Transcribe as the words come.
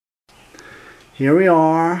Here we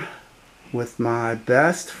are with my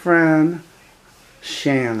best friend,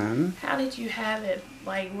 Shannon. How did you have it?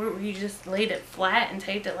 Like, were you just laid it flat and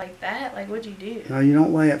taped it like that? Like, what'd you do? No, you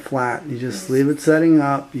don't lay it flat. You just leave it setting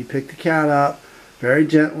up. You pick the cat up very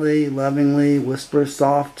gently, lovingly, whisper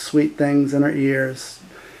soft, sweet things in her ears,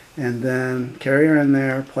 and then carry her in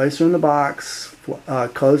there, place her in the box,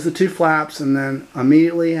 close the two flaps, and then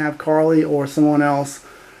immediately have Carly or someone else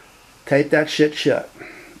tape that shit shut.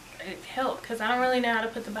 It helped, because I don't really know how to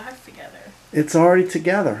put the box together. It's already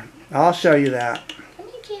together. I'll show you that. Come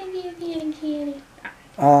here, kitty.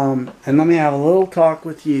 And let me have a little talk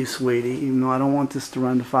with you, sweetie, even though I don't want this to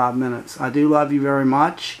run to 5 minutes. I do love you very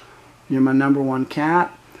much. You're my #1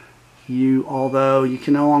 cat. Although you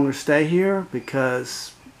can no longer stay here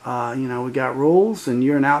because, we got rules and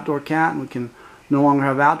you're an outdoor cat and we can no longer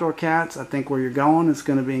have outdoor cats. I think where you're going is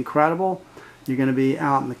going to be incredible. You're going to be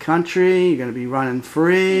out in the country. You're going to be running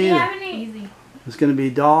free. Easy. There's going to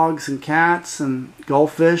be dogs and cats and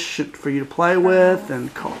goldfish for you to play with,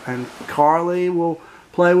 and Carly will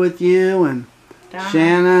play with you, and Donna.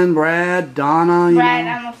 Shannon, Brad, Donna. Brad,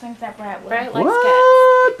 I don't think that Brad would. Brad likes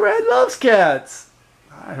What? Brad loves cats.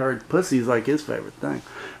 I heard pussy's like his favorite thing.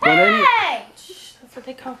 But Hey! That's what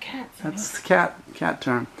they call cats. that's the cat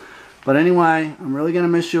term. But anyway, I'm really going to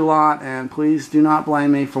miss you a lot, and please do not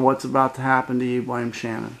blame me for what's about to happen to you. Blame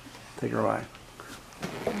Shannon. Take her away.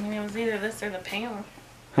 I mean, it was either this or the panel.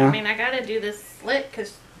 Huh? I mean, I gotta do this slit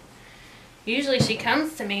because usually she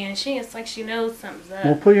comes to me and it's like she knows something's up.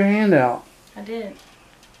 Well, put your hand out. I did.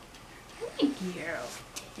 Good girl.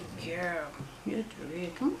 Good girl. Good girl.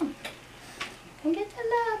 Come on. Come get the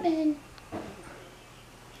loving.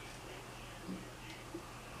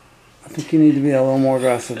 I think you need to be a little more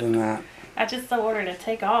aggressive than that. I just told her to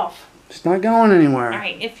take off. She's not going anywhere.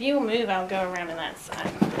 Alright, if you move, I'll go around to that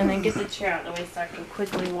side. And then get the chair out of the way so I can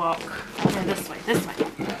quickly walk. Or this way.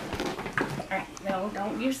 Alright, no,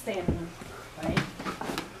 don't you stand in the way.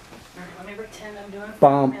 Alright, let me pretend I'm doing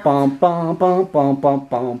Bum bum bum bum bum bum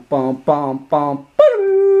bum bum bum bum.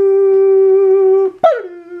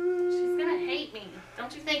 She's gonna hate me.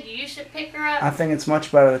 Don't you think you should pick her up? I think it's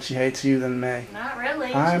much better that she hates you than me. Not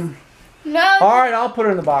really. No. Alright, I'll put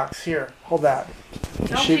her in the box. Here, hold that.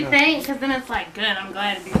 Don't you think? Because then it's like, good, I'm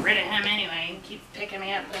glad to be rid of him anyway. He keeps picking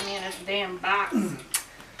me up, putting me in this damn box.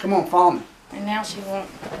 Come on, follow me. And now she won't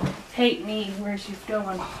hate me where she's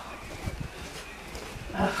going.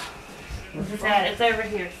 Where's it at? It's over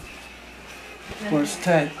here. Where's the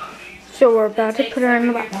tape? So we're about to put her in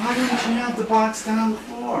the box. Why didn't you have the box down on the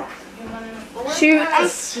floor?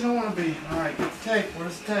 Shoot. You don't want to be. Alright, get the tape.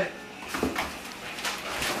 Where's the tape?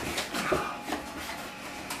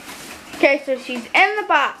 Okay, so she's in the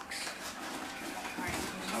box.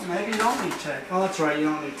 Oh, maybe you don't need tape. Oh, that's right. You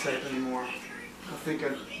don't need tape anymore. I think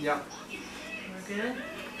yep. We're good?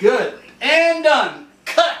 Good. And done.